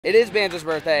It is Banjo's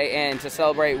birthday, and to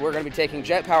celebrate, we're going to be taking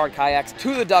jet-powered kayaks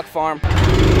to the duck farm.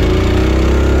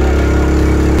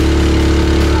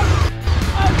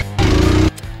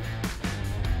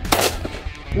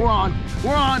 We're on!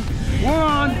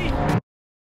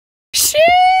 Shoo!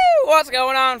 What's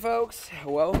going on, folks?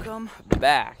 Welcome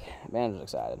back. Banjo's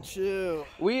excited. Shoo.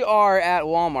 We are at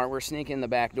Walmart. We're sneaking in the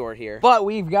back door here. But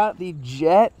we've got the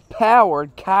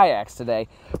jet-powered kayaks today.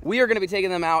 We are going to be taking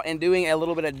them out and doing a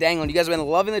little bit of dangling. You guys have been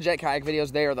loving the jet kayak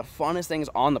videos. They are the funnest things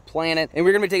on the planet. And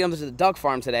we're going to be taking them to the duck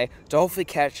farm today to hopefully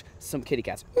catch some kitty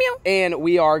cats. Meow. And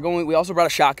we also brought a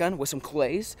shotgun with some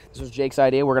clays. This was Jake's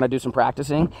idea. We're going to do some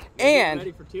practicing.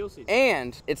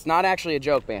 And it's not actually a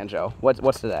joke, Banjo.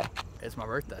 What's today? It's my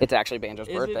birthday. It's actually Banjo's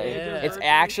birthday. Yeah. It's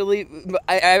actually,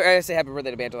 I say happy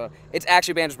birthday to Banjo. It's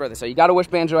actually Banjo's birthday. So you got to wish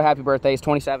Banjo a happy birthday. He's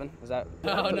 27. Is that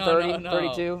 30,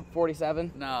 32,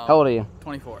 47? No. How old are you?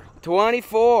 24.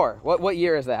 24. What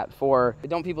year is that for?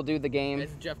 Don't people do the game?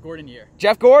 It's Jeff Gordon year.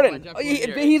 Jeff Gordon. Jeff Gordon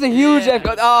year. He's a huge Jeff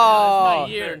Gordon. Oh. It's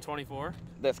my year. 24.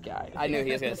 This guy. I knew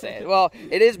he was going to say it. Well,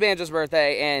 it is Banjo's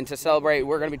birthday, and to celebrate,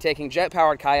 we're going to be taking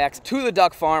jet-powered kayaks to the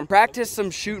duck farm, practice some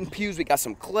shooting pews. We got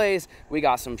some clays. We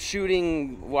got some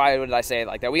shooting. Why would I say it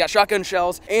like that? We got shotgun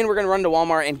shells, and we're going to run to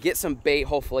Walmart and get some bait,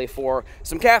 hopefully, for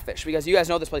some catfish, because you guys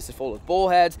know this place is full of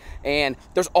bullheads, and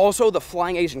there's also the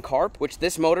flying Asian carp, which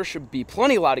this motor should be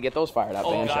plenty allowed to get those fired up,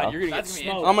 Banjo. God, you're going to get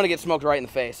smoked. I'm going to get smoked right in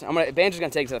the face. Banjo's going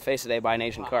to take it to the face today by an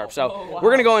Asian carp. So we're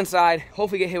going to go inside,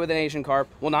 hopefully get hit with an Asian carp.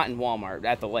 Well, not in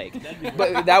Walmart, at the lake.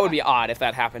 But that would be odd if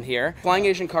that happened here. Flying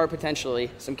Asian carp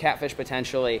potentially, some catfish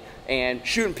potentially, and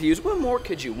shooting pews. What more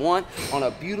could you want on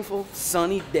a beautiful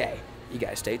sunny day? You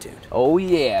guys stay tuned. Oh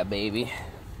yeah, baby.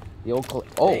 The old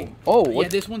Yeah,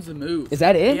 this one's the move. Is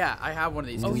that it? Yeah, I have one of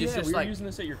these. Oh it's yeah, just we were like, using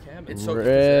this at your cabin. it's so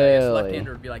Really?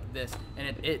 left-hander would be like this, and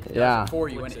it does it for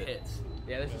you when it hits.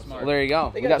 Yeah, this is smart. Well, there you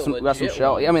go. They We got got the some legit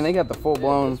shell. ones. Yeah, I mean they got the full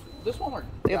blown. This Walmart.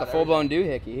 They got the full blown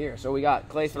doohickey here. So we got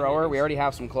clay thrower. We already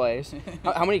have some clays.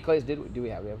 How many clays do we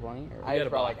have? We have plenty. Or? I just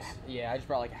brought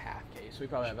like a half case. We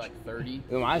probably have like 30.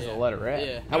 We might as well let it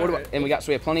rip. Yeah. And we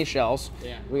have plenty of shells.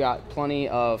 Yeah. We got plenty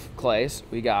of clays.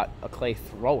 We got a clay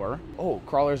thrower. Oh,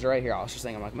 crawlers are right here. I was just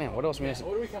thinking, I'm like, man, what else are we missing?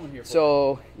 What are we coming here for?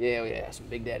 So yeah, some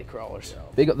big daddy crawlers.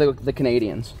 The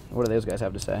Canadians. What do those guys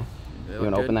have to say? You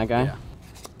want to open that guy? Yeah.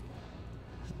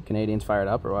 Canadians fired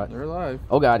up or what? They're alive.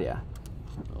 Oh God, yeah.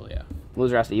 Oh yeah.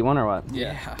 Loser has to eat one or what?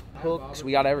 Yeah. Hooks.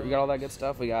 We got all that good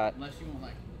stuff. We got. Unless you want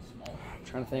like small. I'm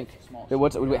trying to think. Small.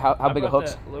 Wait, how big a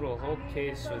hooks? That little Hulk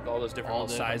case with all those different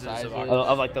sizes of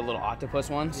Of like the little octopus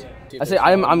ones. Yeah. I say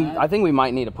I think we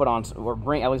might need to put on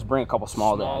or at least bring a couple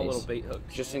small daddies, little bait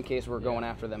hooks. just in case we're going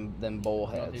after them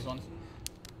bullheads. These ones?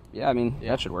 Yeah, I mean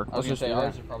that should work. I was Let's gonna just say do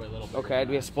ours that. are probably a little bit. Okay,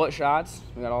 do we have split shots?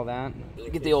 We got all that.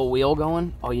 Get the old wheel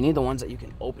going. Oh, you need the ones that you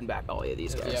can open back. Oh yeah,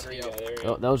 these guys.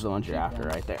 Those are the ones you're after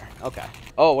right there. Okay.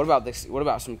 Oh, what about this? What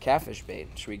about some catfish bait?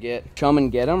 Should we get chum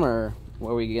and get them, or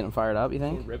where we get them fired up? You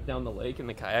think? Rip down the lake in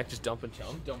the kayak, just dumping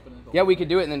chum. Yeah, we could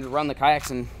do it and then run the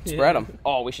kayaks and spread them.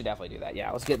 Oh, we should definitely do that.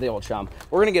 Yeah, let's get the old chum.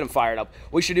 We're gonna get them fired up.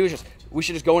 What we should do is we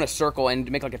should just go in a circle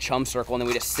and make like a chum circle, and then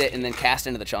we just sit and then cast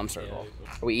into the chum circle.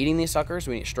 Are we eating these suckers?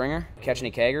 Do we need a stringer? Catch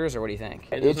any keggers, or what do you think?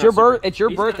 It's your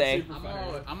birthday.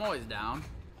 I'm always down.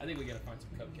 I think we gotta find some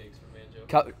cupcakes for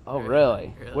Banjo. Oh,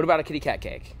 really? What about a kitty cat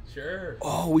cake? Sure.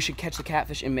 Oh, we should catch the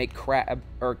catfish and make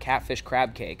catfish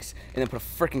crab cakes, and then put a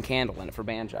freaking candle in it for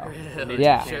Banjo. Really?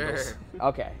 Yeah. Sure.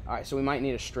 Okay. All right. So we might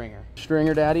need a stringer.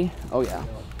 Stringer, daddy. Oh yeah.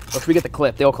 Or should we get the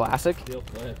clip? The old classic. The old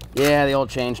clip. Yeah, the old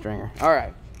chain stringer. All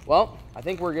right. Well, I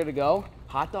think we're good to go.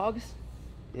 Hot dogs?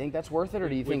 You think that's worth it, or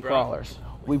do you think crawlers?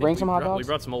 We bring some hot dogs? We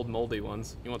brought some old moldy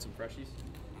ones. You want some freshies?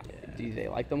 Do they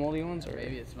like the moldy ones? Or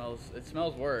Maybe it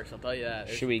smells worse. I'll tell you that.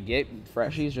 should we get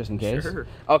freshies just in case? Sure.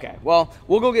 Okay. Well,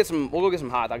 we'll go get some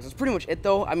hot dogs. That's pretty much it,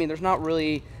 though. I mean, there's not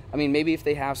really. I mean, maybe if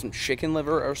they have some chicken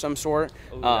liver or some sort.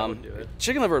 That would do it.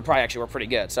 Chicken liver would probably actually work pretty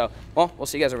good. So, well, we'll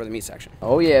see you guys over the meat section.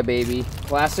 Oh yeah, baby.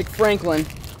 Classic Franklin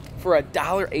for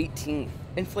 $1.18.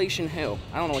 Inflation who?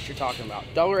 I don't know what you're talking about.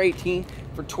 $1.18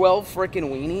 for 12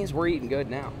 freaking weenies. We're eating good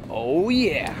now. Oh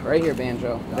yeah, right here,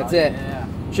 Banjo. That's it. Yeah.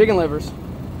 Chicken livers.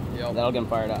 Yep. That'll get them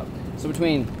fired up. So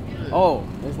between,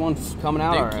 there's one coming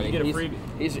out already. You get a freebie.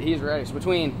 He's ready. So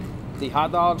between the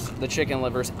hot dogs, the chicken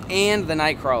livers, and the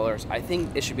night crawlers, I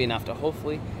think it should be enough to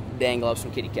hopefully dangle up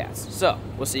some kitty cats. So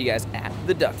we'll see you guys at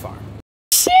the duck farm.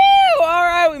 All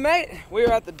right, we made right,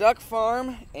 we're at the duck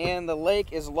farm and the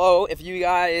lake is low. If you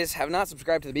guys have not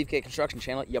subscribed to the Beefcake Construction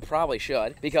channel, you probably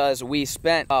should, because we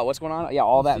spent, what's going on? Yeah,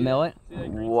 all that millet.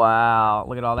 Wow,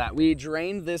 look at all that. We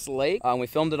drained this lake. We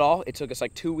filmed it all. It took us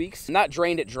like 2 weeks. Not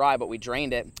drained it dry, but we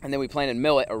drained it, and then we planted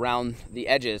millet around the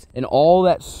edges. And all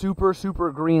that super,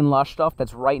 super green lush stuff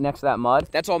that's right next to that mud,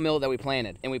 that's all millet that we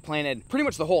planted. And we planted pretty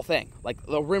much the whole thing, like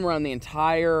the rim around the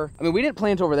entire, I mean, we didn't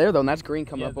plant over there though, and that's green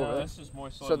coming up over there. That's just more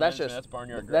soil. So that's just, that's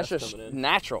barnyard grass. That's just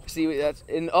natural. See, that's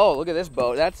in, oh, look at this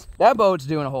boat. That boat's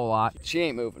doing a whole lot. She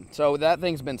ain't moving. So that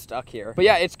thing's been stuck here. But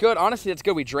yeah, it's good. Honestly, it's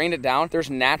good. We drained it down. There's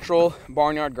natural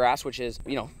barnyard grass, which is,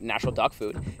 you know, natural duck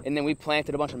food. And then we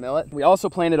planted a bunch of millet. We also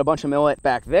planted a bunch of millet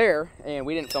back there, and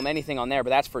we didn't film anything on there, but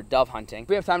that's for dove hunting. If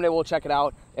we have time today, we'll check it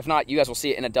out. If not, you guys will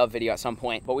see it in a dove video at some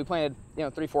point. But we planted, you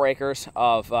know, 3-4 acres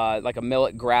of like a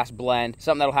millet grass blend,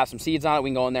 something that'll have some seeds on it. We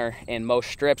can go in there and mow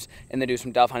strips and then do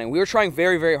some dove hunting. We were trying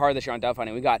very, very hard this year on dove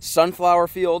hunting. We got sunflower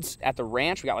fields at the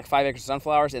ranch. We got like 5 acres of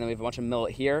sunflowers, and then we have a bunch of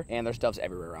millet here, and there's doves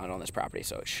everywhere around on this property.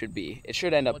 So it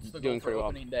should end up doing pretty well.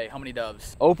 Opening day, how many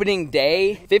doves? Opening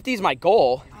day, 50 is my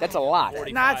goal. That's a lot.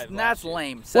 That's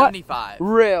lame. 75. What?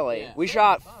 Really? Yeah. We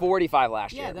shot 45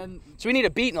 last year. Then, so we need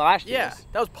a beat in last year. Yeah,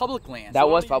 that was public land. That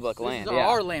was public land. This is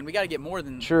our land. We got to get more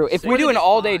than. True. If we do an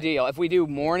all-day deal, if we do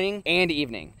morning and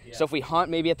evening, so if we hunt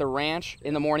maybe at the ranch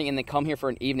in the morning and then come here for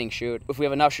an evening shoot, if we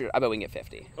have enough shoot, I bet we can get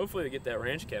 50. Hopefully, we get that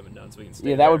ranch cabin done so we can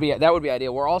stay. Yeah, that would be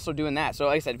ideal. We're also doing that. So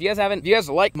like I said, if you guys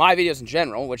like my videos in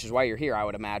general, which is why you're here, I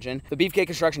would imagine, the Beefcake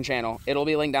Construction channel, it'll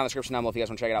be linked down in the description down below if you guys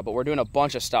want to check it out. But we're doing a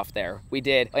bunch of stuff there. We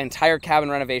did an entire cabin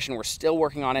renovation. We're still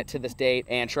working on it to this date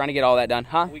and trying to get all that done.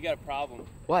 Huh? We got a problem.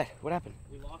 What? What happened?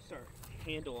 We lost our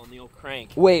handle on the old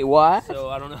crank. Wait, what? So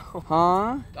I don't know.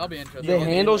 Huh? That'll be interesting. The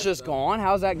handle's just gone?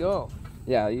 How's that go?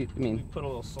 Yeah, I mean... We put a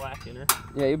little slack in her.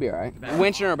 Yeah, you'll be all right.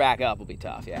 Winching her back up will be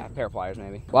tough, yeah. A pair of pliers,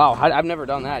 maybe. Wow, I've never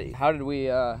done that. How did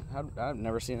we, I've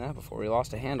never seen that before. We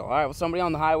lost a handle. All right, well, somebody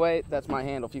on the highway, that's my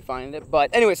handle if you find it. But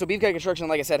anyway, so Beefcake Construction,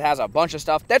 like I said, has a bunch of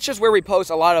stuff. That's just where we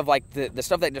post a lot of, like, the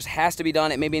stuff that just has to be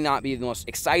done. It may not be the most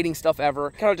exciting stuff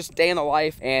ever. Kind of just day in the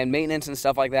life and maintenance and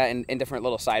stuff like that, and different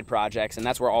little side projects, and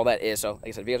that's where all that is. So, like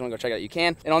I said, if you guys want to go check it out, you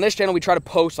can. And on this channel, we try to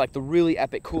post, like, the really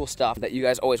epic, cool stuff that you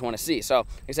guys always want to see. So,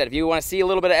 like I said, if you want to see a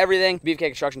little bit of everything, Beefcake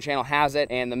Construction channel has it,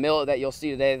 and the millet that you'll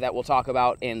see today that we'll talk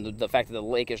about, and the fact that the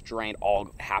lake is drained, all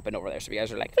happened over there. So if you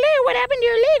guys are like, Flair, what happened to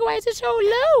your lake? Why is it so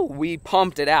low? We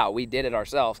pumped it out. We did it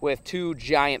ourselves with 2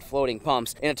 giant floating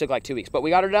pumps, and it took like 2 weeks. But we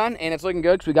got her done, and it's looking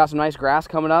good because we got some nice grass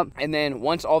coming up. And then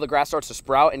once all the grass starts to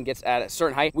sprout and gets at a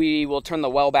certain height, we will turn the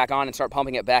well back on and start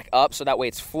pumping it back up, so that way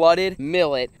it's flooded.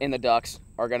 Millet and the ducks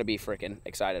are going to be freaking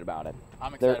excited about it.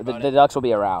 I'm excited about it. The ducks will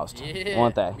be aroused,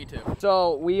 won't they? Me too.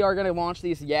 So we are going to launch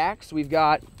these yaks. We've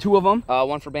got 2 of them,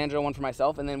 one for Banjo, one for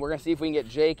myself, and then we're going to see if we can get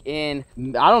Jake in.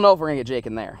 I don't know if we're going to get Jake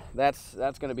in there. That's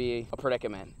going to be a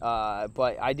predicament.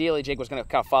 But ideally, Jake was going to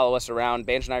kind of follow us around.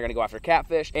 Banjo and I are going to go after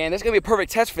catfish, and this is going to be a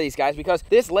perfect test for these guys because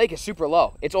this lake is super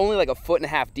low. It's only like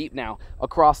 1.5 feet deep now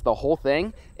across the whole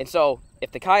thing, and so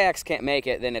if the kayaks can't make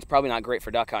it, then it's probably not great for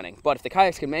duck hunting. But if the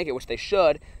kayaks can make it, which they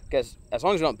should, because as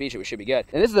long as we don't beach it, we should be good.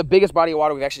 And this is the biggest body of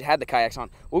water we've actually had the kayaks on.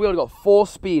 We'll be able to go full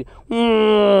speed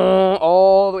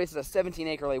all the way. This is a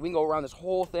 17-acre lake. We can go around this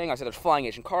whole thing. I said there's flying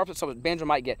Asian carp, so Banjo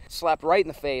might get slapped right in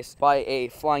the face by a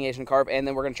flying Asian carp, and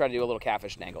then we're going to try to do a little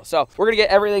catfish dangle. So we're going to get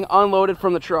everything unloaded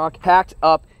from the truck, packed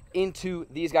up into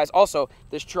these guys. Also,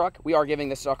 this truck, we are giving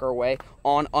this sucker away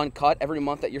on Uncut. Every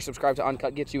month that you're subscribed to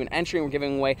Uncut gets you an entry, and we're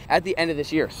giving away at the end of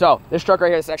this year. So this truck right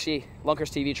here is actually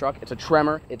Lunker's TV truck. It's a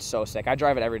Tremor. It's so sick. I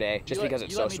drive it every day just because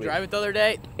it's so sweet. You let me drive it the other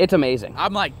day? It's amazing.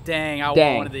 I'm like, dang, I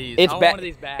want one of these. It's I want one of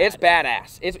these bad. It's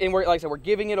badass. And we're, like I said, we're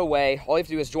giving it away. All you have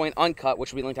to do is join Uncut,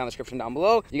 which will be linked down in the description down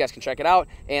below. You guys can check it out.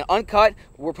 And Uncut,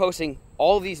 we're posting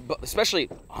all of these, especially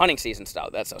hunting season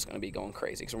stuff. That stuff's going to be going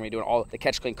crazy because we're going to be doing all the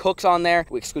Catch Clean Cooks on there,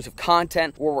 with exclusive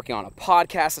content. We're working on a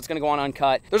podcast that's going to go on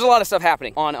Uncut. There's a lot of stuff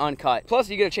happening on Uncut. Plus,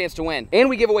 you get a chance to win. And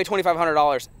we give away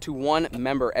 $2,500 to 1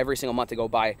 member every single month to go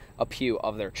buy a pew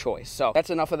of their choice. So that's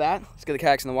enough of that. Let's get the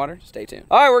kayaks in the water. Stay tuned.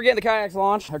 All right, we're getting the kayaks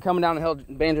launched. They're coming down the hill.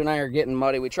 Banjo and I are getting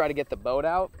muddy. We try to get the boat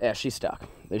out. Yeah, she's stuck.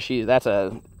 That's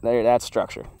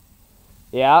structure.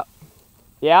 Yeah.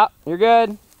 Yeah, you're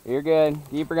good. You're good.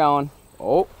 Keep her going.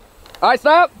 Oh. All right,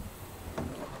 stop.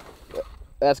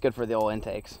 That's good for the old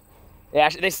intakes. Yeah,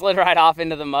 they slid right off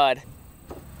into the mud.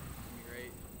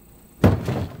 Great.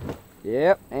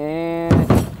 Yep,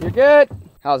 and you're good.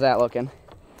 How's that looking?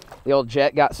 The old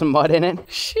jet got some mud in it.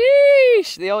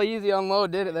 Sheesh, the old easy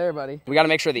unload did it there, buddy. We got to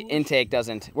make sure the intake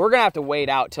doesn't. We're gonna have to wait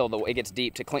out till it gets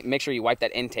deep to clean. Make sure you wipe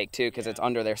that intake too, because it's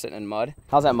under there sitting in mud.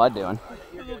 How's that mud doing?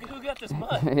 look at this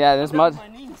mud. Yeah, this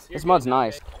mud's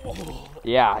nice. Oh.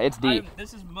 Yeah, it's deep.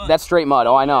 This is mud. That's straight mud.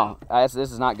 Oh, I know. This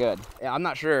is not good. Yeah, I'm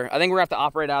not sure. I think we're going to have to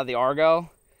operate out of the Argo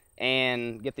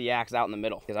and get the yaks out in the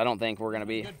middle, because I don't think we're going to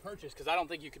be... Good purchase, because I don't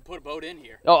think you could put a boat in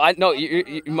here. Oh, no,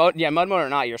 yeah, mud motor or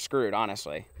not, you're screwed,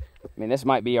 honestly. I mean, this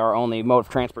might be our only mode of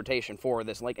transportation for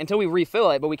this lake until we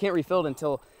refill it, but we can't refill it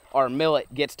until our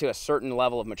millet gets to a certain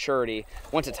level of maturity.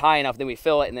 Once it's high enough, then we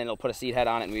fill it, and then it'll put a seed head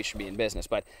on it, and we should be in business.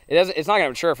 But it's not going to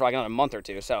mature for like another month or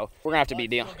two, so we're going to have to be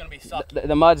dealing.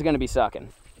 The mud's going to be sucking.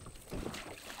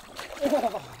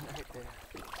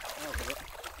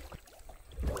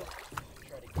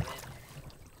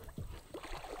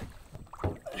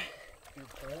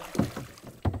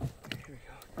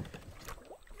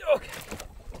 Oh.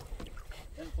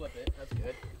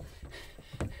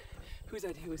 Whose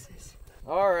idea was this?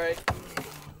 All right,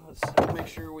 let's make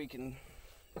sure we can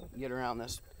get around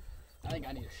this. I think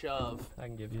I need a shove. I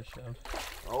can give you a shove.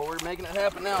 Oh, we're making it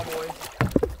happen now, boys.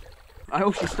 I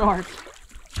hope she starts.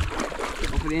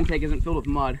 Hopefully the intake isn't filled with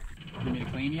mud. You want me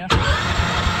to clean you?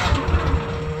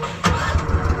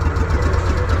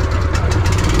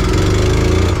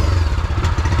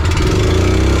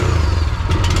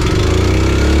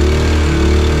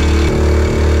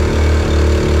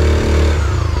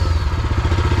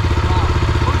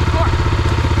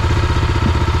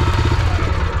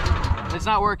 It's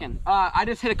not working. I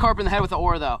just hit a carp in the head with the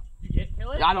oar, though. You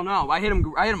kill it? I don't know. I hit him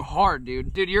hard,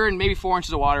 dude. Dude, you're in maybe 4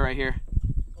 inches of water right here.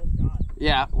 Oh God.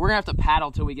 Yeah, we're gonna have to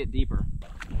paddle till we get deeper.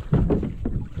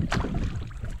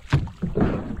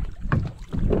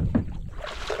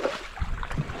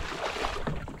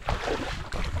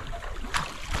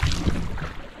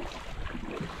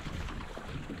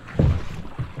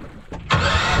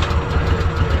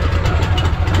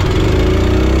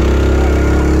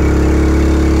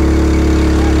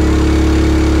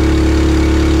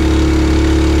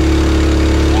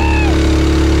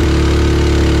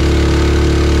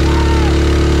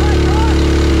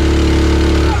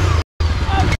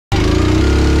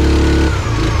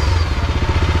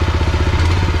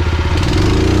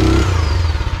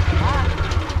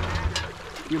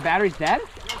 Battery's dead?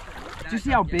 Did you see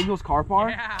how big those carp are?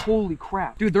 Yeah. Holy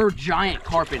crap. Dude, they're giant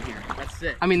carp in here. That's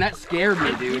sick. I mean, that scared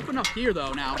me, dude. Keep enough here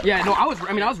though now. Yeah, no, I was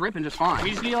ripping just fine. We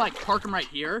just need to like park them right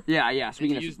here. Yeah, so we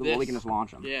can just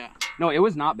launch them. Yeah. No, it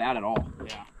was not bad at all.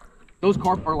 Yeah. Those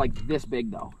carp are like this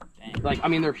big though. Dang. Like, I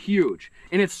mean, they're huge.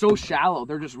 And it's so shallow.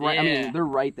 They're just right, I mean, they're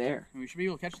right there. We should be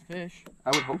able to catch the fish.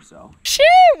 I would hope so. Shit,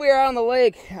 we're out on the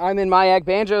lake. I'm in my yak.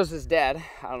 Banjo's is dead.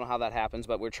 I don't know how that happens,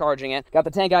 but we're charging it. Got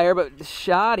the tank out here, but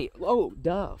shoddy. Oh,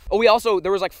 dove. Oh, we also,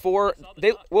 there was like 4,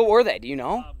 what were they? Do you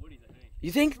know?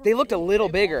 You think? They looked a little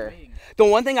bigger. The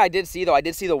one thing I did see though, I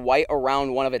did see the white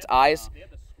around one of its eyes.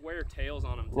 Square tails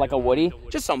on them. Like a woody?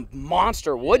 Just some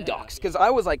monster wood ducks. Because I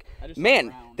was like,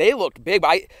 man, they looked big.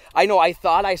 But I know I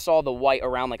thought I saw the white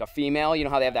around like a female. You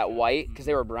know how they have that white? Because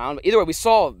they were brown. But either way, we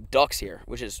saw ducks here,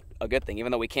 which is a good thing,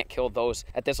 even though we can't kill those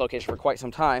at this location for quite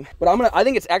some time. But I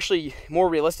think it's actually more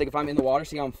realistic if I'm in the water,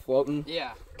 see how I'm floating.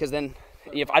 Yeah. Because then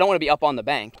if I don't want to be up on the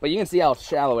bank, but you can see how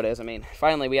shallow it is. I mean,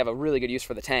 finally we have a really good use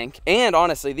for the tank. And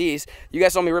honestly, these, you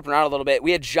guys saw me ripping around a little bit.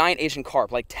 We had giant Asian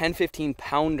carp, like 10, 15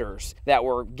 pounders that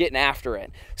were getting after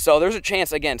it. So there's a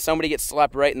chance, again, somebody gets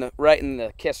slapped right in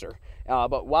the kisser.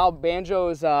 But while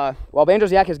Banjo's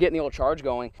yak is getting the old charge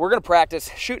going, we're gonna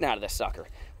practice shooting out of this sucker.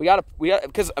 We gotta,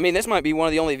 because I mean, this might be one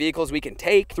of the only vehicles we can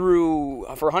take through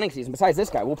for hunting season. Besides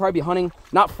this guy, we'll probably be hunting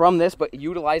not from this, but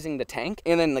utilizing the tank,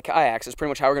 and then the kayaks is pretty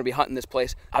much how we're gonna be hunting this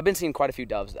place. I've been seeing quite a few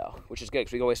doves though, which is good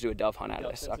because we always do a dove hunt out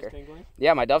of this sucker.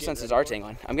 Yeah, my dove senses are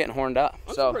tingling. I'm getting horned up.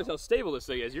 I'm surprised how stable this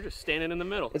thing is. You're just standing in the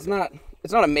middle. It's not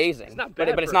amazing. It's not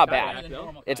bad, but it's not bad.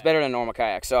 It's better than normal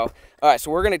kayak. So, all right,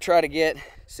 so we're gonna try to get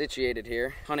situated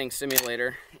here, hunting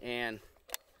simulator, and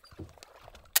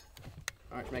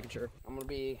all right, just making sure. I'm gonna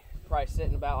be probably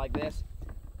sitting about like this.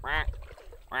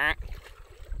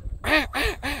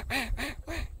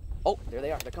 Oh, there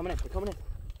they are. They're coming in. They're coming in.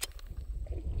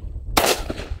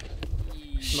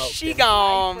 She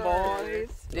gone, boys.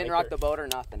 Didn't rock the boat or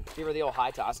nothing. Give her the old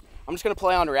high toss. I'm just gonna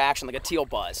play on reaction like a teal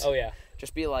buzz. Oh yeah.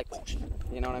 Just be like,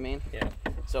 you know what I mean? Yeah.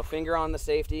 So finger on the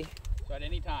safety. So at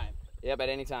any time. Yep, at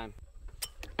any time.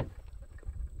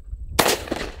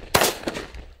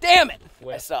 Damn it!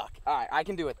 I suck. All right, I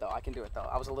can do it though. I can do it though.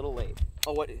 I was a little late.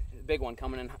 Oh, what? Big one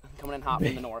coming in hot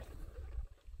from the north.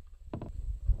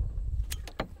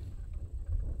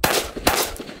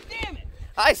 Damn it!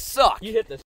 I suck. You hit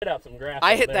the shit out some grass.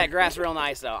 I hit that grass real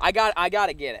nice though. I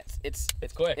gotta get it. It's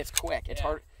quick. It's quick. It's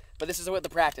hard, but this is what the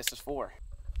practice is for.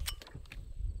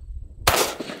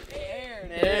 There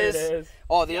it is. is. There it is.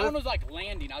 Oh, the other one was like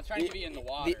landing. I was trying to be in the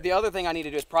water. The other thing I need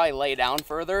to do is probably lay down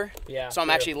further. Yeah. So I'm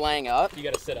actually laying up. You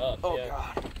gotta sit up. Oh yeah.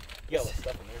 God. You got a little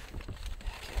stuff in there.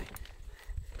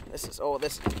 This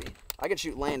is heavy. I could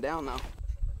shoot laying down now.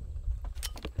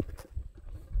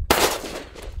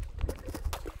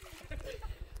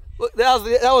 Look,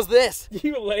 that was this.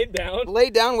 You laid down?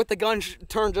 Laid down with the gun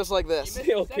turned just like this.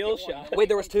 Kill shot. Wait,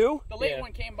 there was two? The late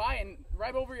one came by and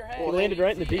right over your head. He landed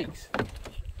right in the beaks.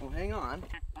 Well, hang on.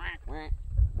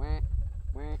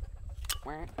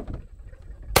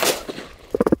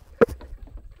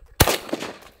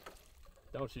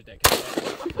 Don't shoot that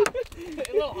cat.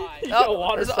 A little high. You got a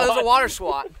water It was a water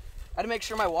swat. I had to make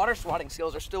sure my water swatting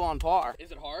skills are still on par.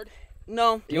 Is it hard?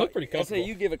 No. You look pretty comfortable. I'll say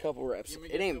you give a couple reps.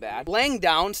 It ain't bad. Laying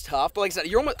down's tough, but like I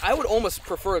said, I would almost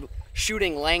prefer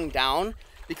shooting laying down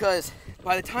because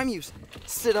by the time you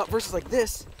sit up versus like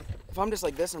this, if I'm just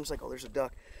like this, I'm just like, oh, there's a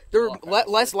duck. They're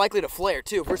less likely to flare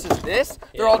too. Versus this,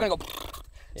 they're all gonna go.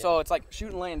 Yeah. So it's like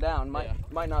shooting laying down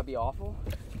might not be awful,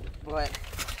 but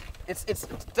it's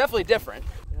definitely different.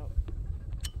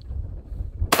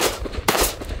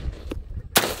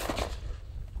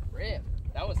 Rip.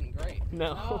 That wasn't great.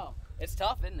 No. It's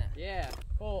tough, isn't it? Yeah.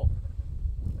 Pull.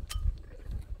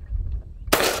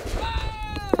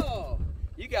 Oh!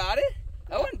 You got it?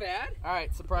 That wasn't bad. All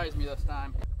right, surprise me this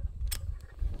time.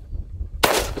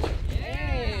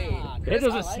 Hey! It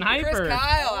was a sniper. Chris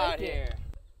Kyle out here.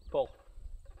 Pull.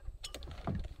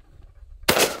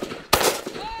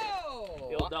 Oh!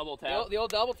 The old double tap. The old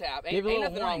double tap. Ain't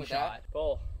nothing wrong with that.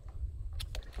 Pull.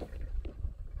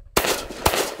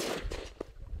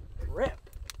 Rip.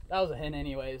 That was a hint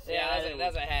anyways. Yeah,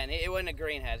 that's a hen. It wasn't a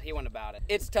green head. He wasn't about it.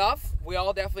 It's tough. We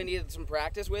all definitely needed some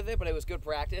practice with it, but it was good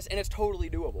practice, and it's totally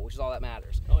doable, which is all that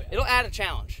matters. Oh, yeah. It'll add a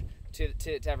challenge to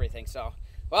everything. So,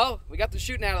 well, we got the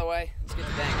shooting out of the way. Let's get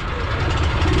to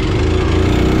dangling.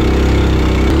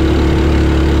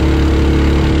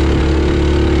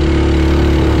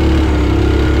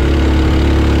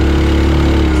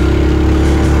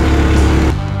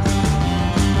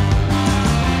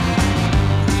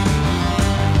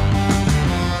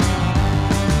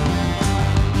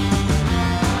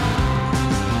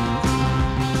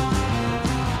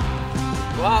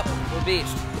 Well, we're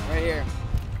beached right here.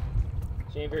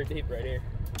 She ain't very deep right here.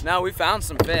 Now we found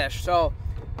some fish. So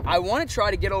I want to try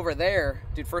to get over there.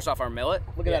 Dude, first off, our millet.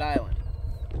 Look at that island.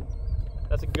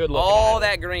 That's a good looking All island.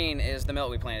 that green is the millet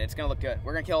we planted. It's going to look good.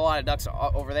 We're going to kill a lot of ducks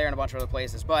over there and a bunch of other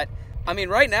places. But, I mean,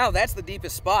 right now, that's the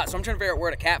deepest spot. So I'm trying to figure out where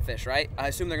to catfish, right? I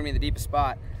assume they're going to be in the deepest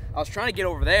spot. I was trying to get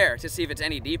over there to see if it's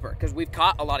any deeper because we've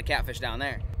caught a lot of catfish down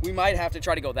there. We might have to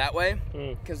try to go that way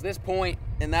because this point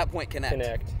and that point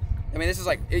connect. I mean, this is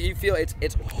like, you feel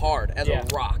it's hard as a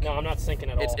rock. No, I'm not sinking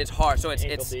at all. It's hard, so it's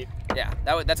deep. Yeah,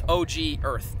 that's OG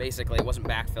earth, basically. It wasn't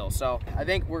backfill. So I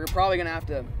think we're probably gonna have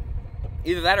to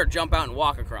either that or jump out and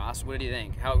walk across. What do you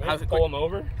think? How quick, pull them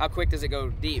over? How quick does it go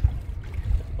deep?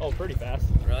 Oh, pretty fast.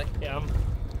 Really? Yeah,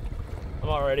 I'm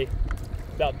already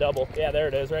about double. Yeah, there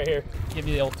it is, right here. Give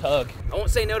you the old tug. I won't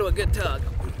say no to a good tug.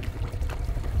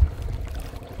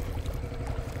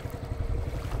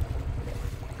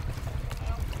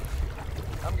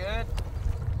 I'm good.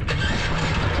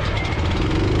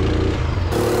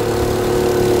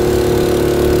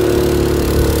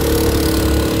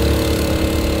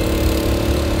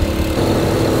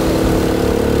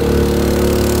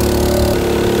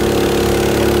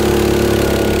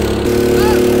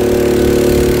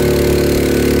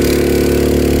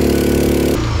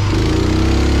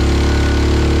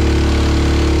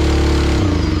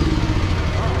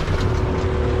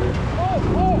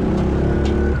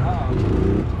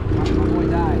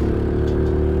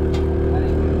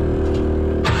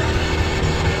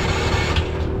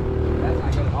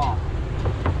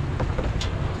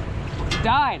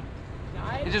 Died.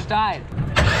 It just died. Barely.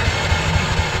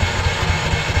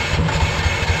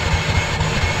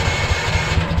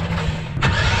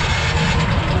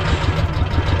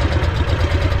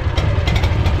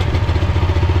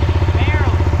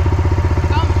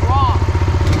 Something's wrong.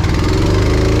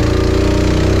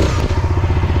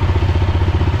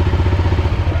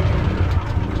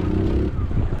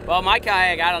 Well, my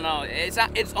kayak, I don't know. It's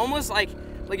almost like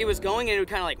it was going and it would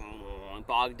kind of like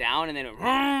bog down and then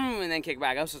and then kick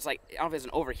back up. So it's like, I don't know if it's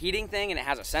an overheating thing and it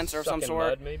has a sensor of some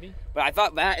sort. Mud, maybe? But I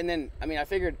thought that, and then I mean I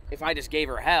figured if I just gave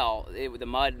her hell, the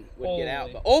mud would get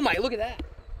out. But oh my, look at that!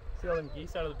 See all them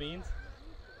geese out of the beans?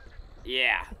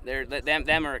 Yeah,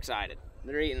 them are excited.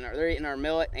 They're eating our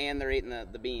millet and they're eating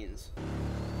the beans.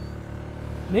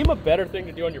 Name a better thing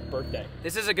to do on your birthday.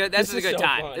 This is a good time.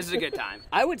 Fun. This is a good time.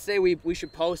 I would say we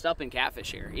should post up and catfish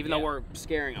here, even though we're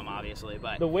scaring them, obviously.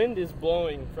 But the wind is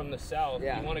blowing from the south.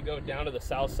 Yeah. You want to go down to the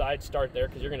south side, start there,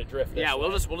 because you're going to drift this we'll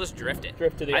way. just drift it.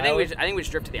 Drift to the island. I think we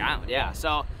just drift to the island. Yeah.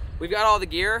 So we've got all the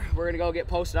gear. We're gonna go get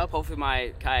posted up. Hopefully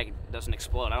my kayak doesn't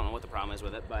explode. I don't know what the problem is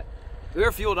with it, but we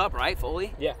were fueled up, right?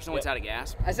 Fully. Yeah. Just it's out of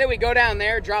gas. I say we go down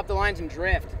there, drop the lines, and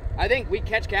drift. I think we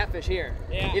catch catfish here.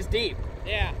 Yeah. It's deep.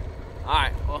 Yeah. All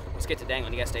right, well, let's get to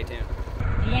dangling. You guys stay tuned.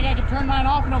 You think I can turn mine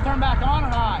off and it'll turn back on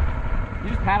or not? You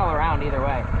just paddle around either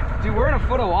way. Dude, we're in a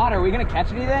foot of water. Are we gonna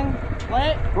catch anything?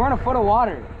 What? We're in a foot of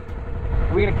water.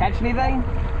 Are we gonna catch anything?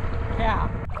 Yeah.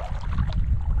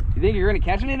 You think you're gonna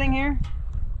catch anything here?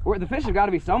 The fish have got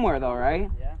to be somewhere though, right?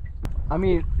 Yeah. I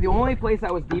mean, the only place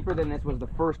that was deeper than this was the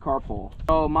first carp hole.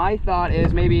 So my thought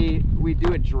is maybe we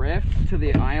do a drift to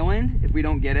the island if we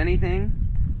don't get anything,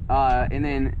 and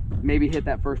then maybe hit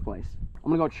that first place. I'm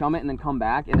gonna go chum it and then come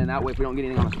back, and then that way if we don't get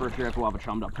anything on this first drift, we'll have a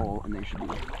chummed up hole, and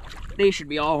they should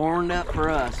be all horned up for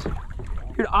us.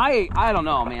 Dude, I don't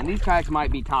know, man. These kayaks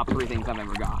might be top 3 things I've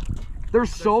ever got. They're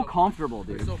so comfortable,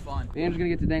 dude. They're so fun. Dan's gonna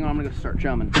get to dangle. I'm gonna go start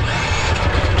chumming.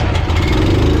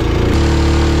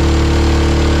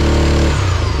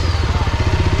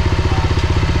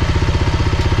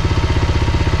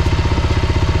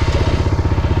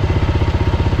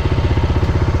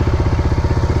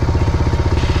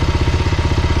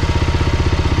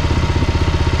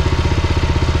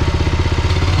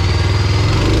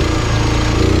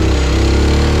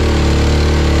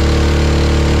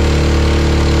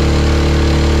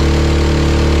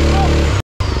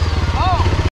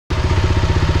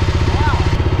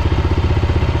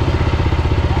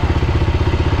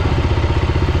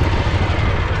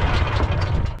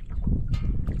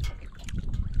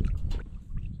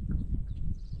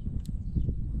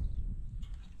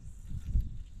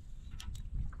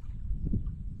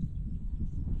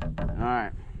 All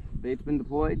right, bait's been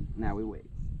deployed. Now we wait.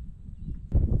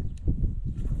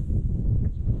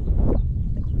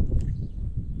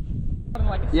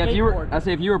 Like Yeah, if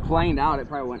you were planed out, it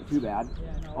probably wasn't too bad.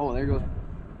 Yeah, no, oh, there goes.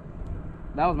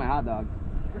 That was my hot dog.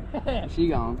 She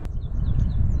gone.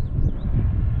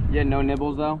 You had no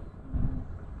nibbles though.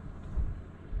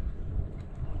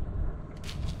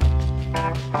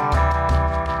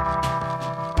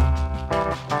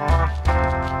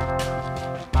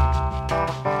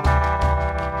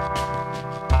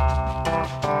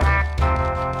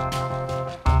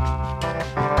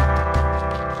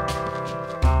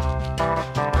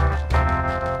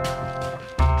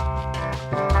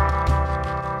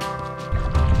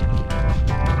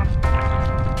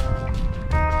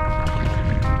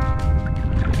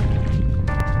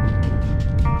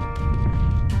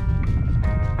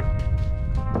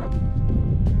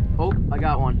 Oh, I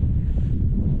got one.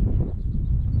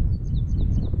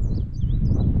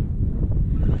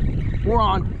 We're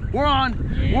on. We're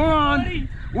on. Yeah, We're on. buddy.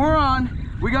 We're on.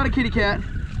 We got a kitty cat.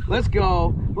 Let's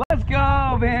go. Let's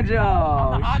go, Banjo.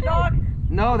 Hot dog?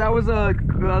 No, that was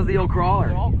the old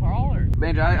crawler. All crawler.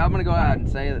 Banjo, I'm gonna go ahead and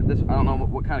say that this. I don't know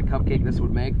what kind of cupcake this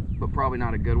would make, but probably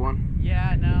not a good one.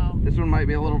 Yeah, no. This one might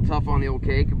be a little tough on the old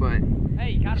cake, but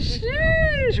Hey, you got a fish.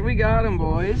 sheesh, we got him,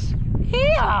 boys.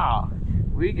 Yeah,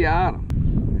 we got him.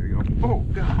 There we go. Oh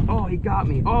God. Oh, he got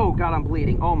me. Oh God, I'm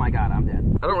bleeding. Oh my God, I'm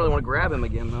dead. I don't really want to grab him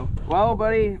again though. Well,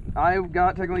 buddy, I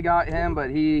technically got him,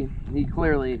 but he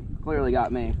clearly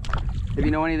got me. If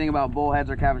you know anything about bullheads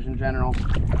or catfish in general,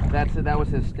 that was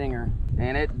his stinger,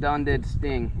 and it done did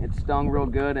sting. It stung real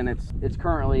good, and it's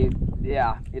currently,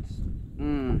 yeah, it's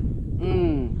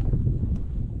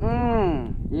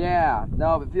yeah.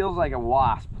 No, it feels like a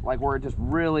wasp, like where it just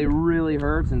really, really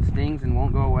hurts and stings and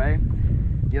won't go away.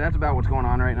 Yeah, that's about what's going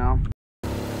on right now.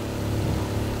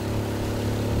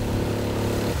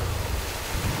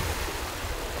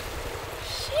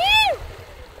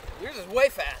 Yours is way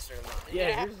faster than mine.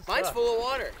 Yeah, mine's full of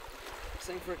water. This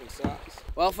thing freaking sucks.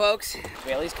 Well, folks,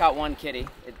 we at least caught one kitty.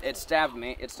 It stabbed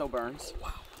me. It still burns.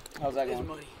 Wow. How's that going?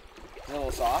 Muddy. Is it a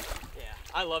little soft? Yeah,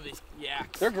 I love these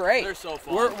yaks. They're great. They're so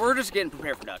fun. We're just getting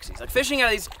prepared for ducksies. Like fishing out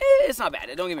of these, it's not bad.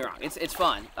 Don't get me wrong. It's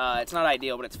fun. It's not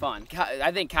ideal, but it's fun.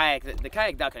 I think the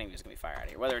kayak duck hunting is gonna be fire out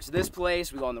here. Whether it's this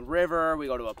place, we go on the river, we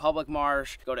go to a public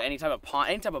marsh, go to any type of pond,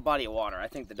 any type of body of water. I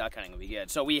think the duck hunting will be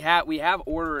good. So we have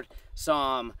ordered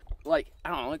some, like, I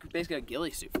don't know, like basically a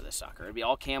ghillie suit for this sucker. It'd be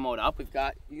all camoed up. You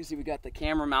can see we got the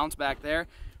camera mounts back there.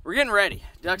 We're getting ready.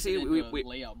 Duxie, we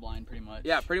layout blind pretty much.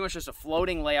 Yeah, pretty much just a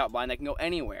floating layout blind that can go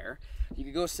anywhere. You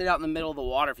could go sit out in the middle of the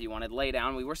water if you wanted, lay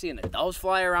down. We were seeing the doves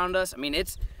fly around us. I mean,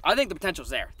 I think the potential's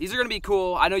there. These are gonna be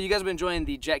cool. I know you guys have been enjoying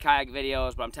the jet kayak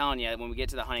videos, but I'm telling you, when we get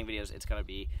to the hunting videos, it's gonna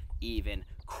be even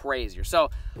crazier. So,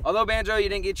 although Banjo, you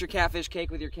didn't get your catfish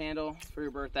cake with your candle for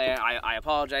your birthday, I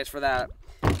apologize for that.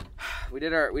 We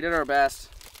did our best,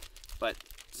 but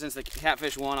since the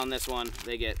catfish won on this one,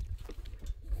 they get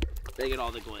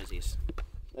all the glizzies.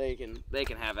 They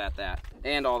can have at that,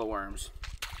 and all the worms,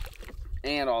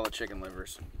 and all the chicken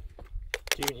livers.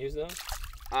 Do you even use those?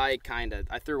 I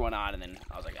threw one on and then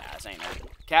I was like, this ain't nothing.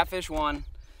 Catfish won,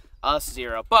 us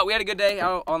 0. But we had a good day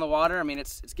out on the water. I mean,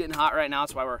 it's getting hot right now.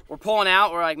 That's why we're pulling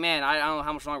out. We're like, man, I don't know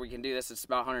how much longer we can do this. It's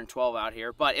about 112 out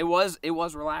here. But it was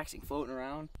relaxing, floating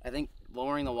around. I think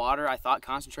lowering the water, I thought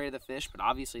concentrated the fish, but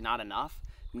obviously not enough.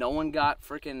 No one got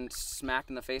freaking smacked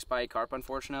in the face by a carp,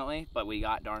 unfortunately, but we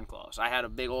got darn close. I had a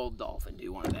big old dolphin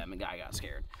do one of them, and guy got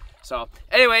scared. So,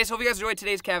 anyways, hope you guys enjoyed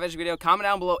today's catfish video. Comment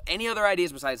down below any other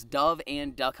ideas besides dove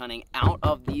and duck hunting out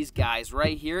of these guys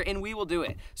right here, and we will do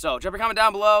it. So, drop your comment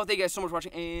down below. Thank you guys so much for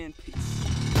watching, and peace.